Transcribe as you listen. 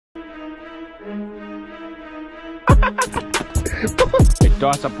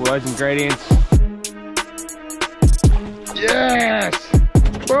Dice up all those ingredients. Yes!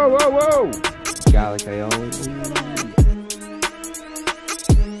 Whoa, whoa, whoa! Garlic aioli.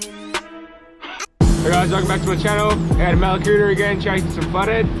 Hey guys, welcome back to my channel. Out of Mallacoota again, chasing some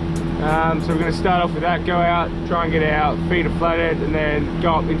flathead. So we're going to start off with that, go out, try and get our feet of flathead, and then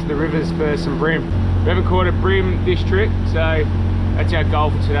go up into the rivers for some bream. We haven't caught a bream this trip, so that's our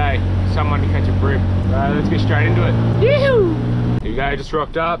goal for today. Someone to catch a bream. Let's get straight into it. Yoo-hoo! Here we go, just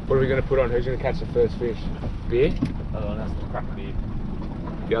rocked up. What are we going to put on? Who's going to catch the first fish? Beer? The other one has to crack a beer.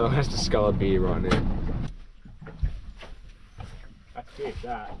 The other one has to scull a beer right now. That's fish,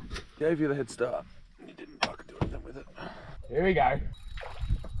 that. Gave you the head start. You didn't fucking do anything with it. Here we go.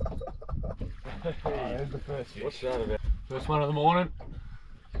 There's the first fish. What's that about? First one of the morning.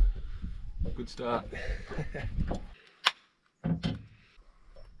 Good start.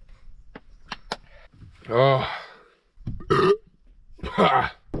 Oh.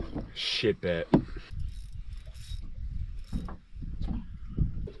 Shit bet.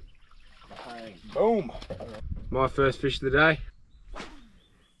 Boom. My first fish of the day.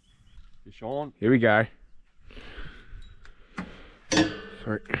 Fish on. Here we go.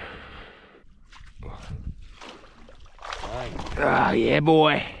 Sorry. Ah, yeah,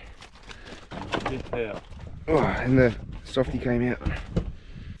 boy. Big power. Oh, and the softy came out.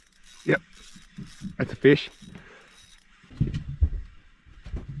 Yep, that's a fish.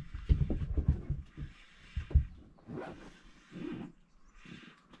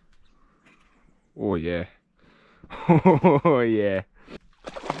 Oh yeah. Oh yeah.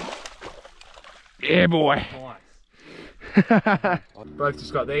 Yeah, boy. Nice. Both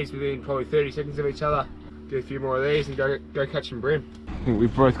just got these within probably 30 seconds of each other. Do a few more of these and go catch some bream. I think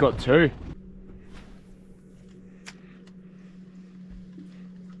we've both got two.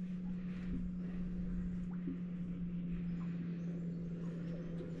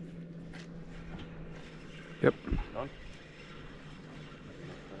 Yep. Done.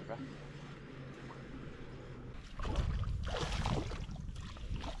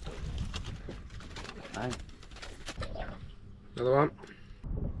 Bang. Another one.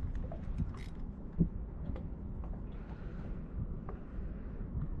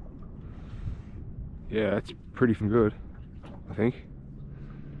 Yeah, that's pretty good, I think.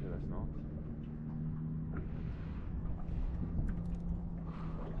 Yeah, that's nice.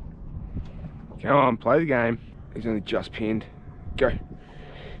 Come on, play the game. He's only just pinned. Go.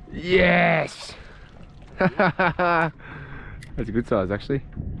 Yes! That's a good size, actually.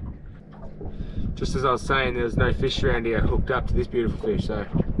 Just as I was saying, there's no fish around here hooked up to this beautiful fish, so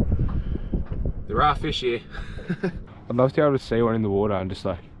there are fish here. I'd love to be able to see one in the water and just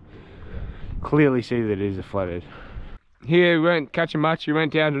like clearly see that it is a flathead. Here we weren't catching much, we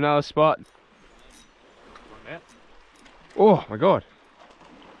went down to another spot. Oh my god.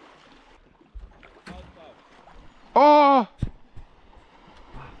 Oh!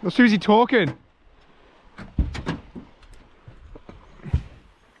 What's Susie talking?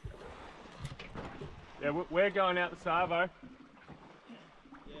 Yeah, we're going out the Savo. Yeah,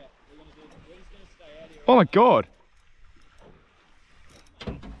 we're just gonna stay out here. Oh my god.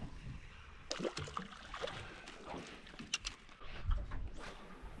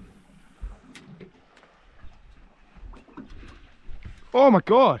 Oh my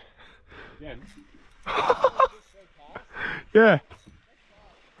god. Yeah. Yeah.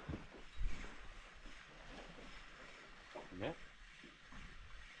 Yeah.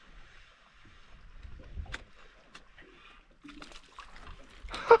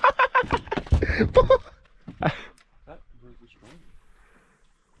 That really strong.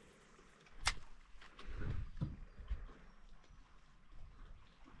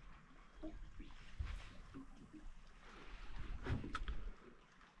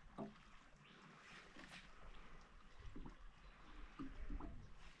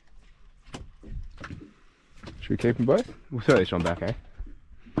 Should we keep them both? We'll throw this one back, eh?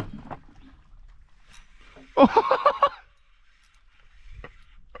 Oh.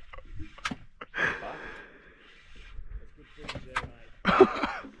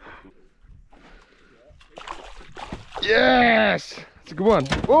 Yes! That's a good one.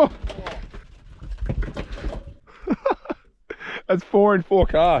 Oh! That's 4 in 4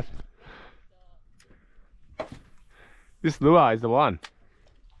 casts. This lure is the one.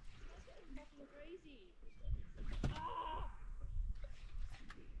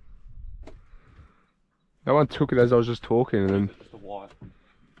 That one took it as I was just talking and then... Just a wire.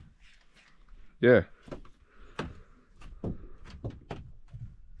 Yeah.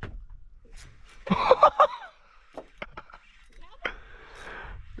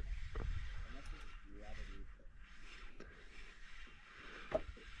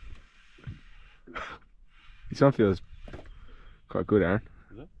 This one feels quite good, Aaron.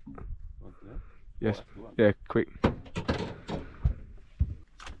 Is it? Want to know? Yes. Oh, that's Yeah, quick.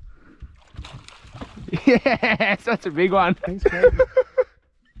 Yes, that's a big one. Thanks, mate.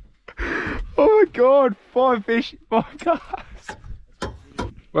 Oh my god, 5 fish, 5 casts.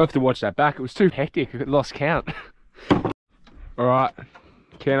 We'll have to watch that back. It was too hectic. I lost count. Alright,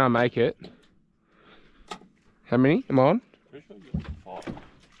 can I make it? How many am I on? Pretty sure you got 5.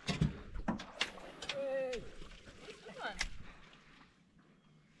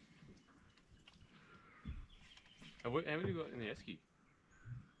 How many have you got in the esky?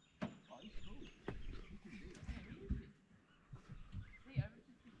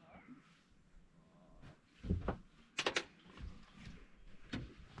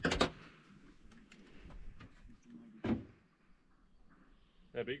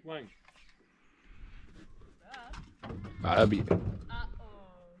 How big, Wayne? That'll be.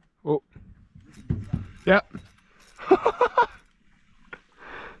 Oh. Yep.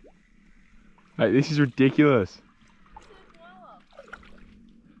 Hey, this is ridiculous.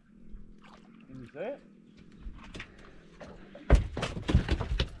 Can you see it?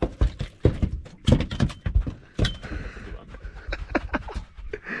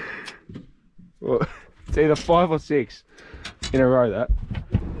 Well, it's either 5 or 6 in a row, that.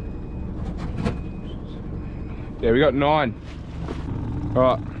 Yeah, we got 9.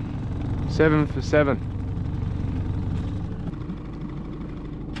 Alright, 7 for 7.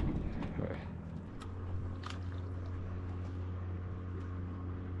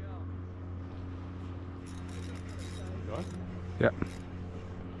 Yep.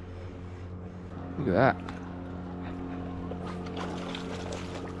 Look at that.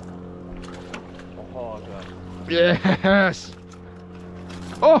 Oh, God. Yes!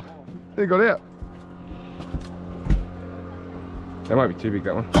 Oh! They got out. That might be too big,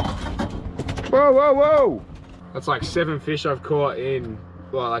 that one. Whoa, whoa, whoa! That's like 7 fish I've caught in,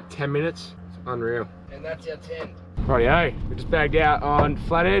 what, like 10 minutes? It's unreal. And that's our 10. Rightio, we just bagged out on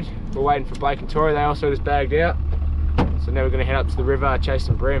Flathead. We're waiting for Blake and Tori, they also just bagged out. So now we're gonna head up to the river, chase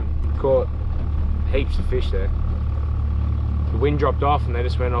some bream. Caught heaps of fish there. The wind dropped off and they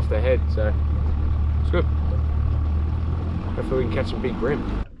just went off their head, so it's good. Hopefully we can catch some big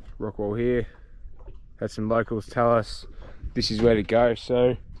bream. Rock wall here. Had some locals tell us this is where to go,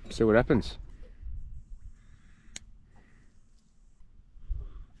 so see what happens.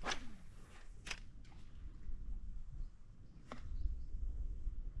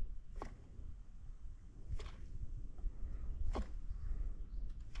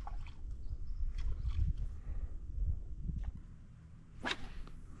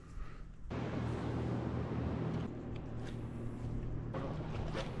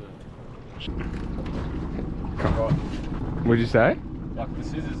 What'd you say? Like the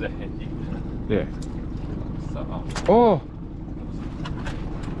scissors are handy. Yeah. So, Oh!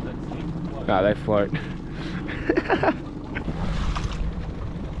 that's it. No, they float.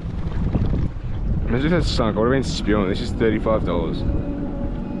 Imagine if that sunk, I would have been spewing. This is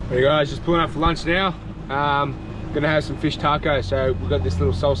 $35. Hey guys, just pulling up for lunch now. Gonna have some fish tacos. So we've got this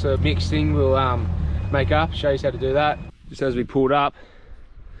little salsa mix thing we'll make up, show you how to do that. Just as we pulled up,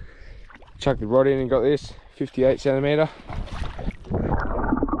 chuck the rod in and got this 58 centimeter.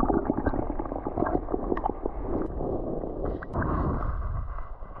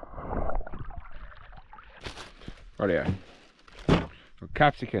 Rightio. Got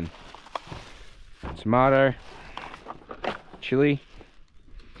capsicum, tomato, chili,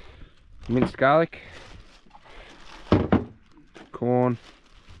 minced garlic, corn,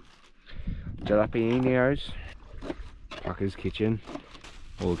 jalapenos, Tucker's Kitchen,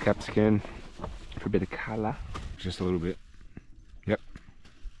 all the capsicum for a bit of colour, just a little bit. Yep.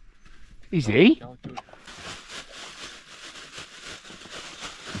 Easy.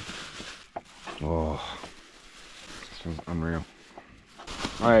 Oh, this smells unreal.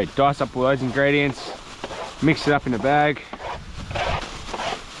 Alright, dice up all those ingredients, mix it up in a bag.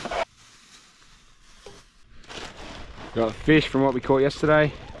 Got the fish from what we caught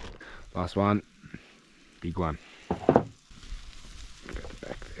yesterday. Last one, big one. Got the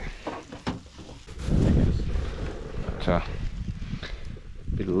back there. So, a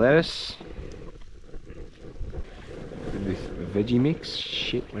bit of lettuce. This veggie mix,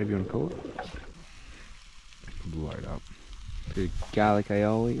 shit, whatever you want to call it. Blow it up. Bit of garlic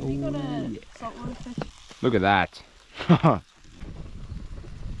aioli. Have you got a Yeah. saltwater fish? Look at that.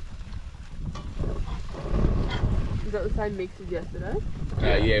 Is that the same mix as yesterday?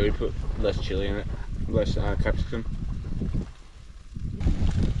 Yeah, we put less chili in it, less capsicum.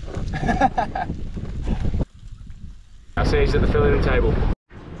 I'll see you at the filling table.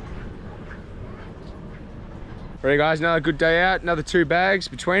 Alright guys, another good day out, another 2 bags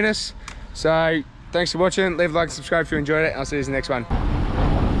between us. So thanks for watching, leave a like and subscribe if you enjoyed it. I'll see you in the next one.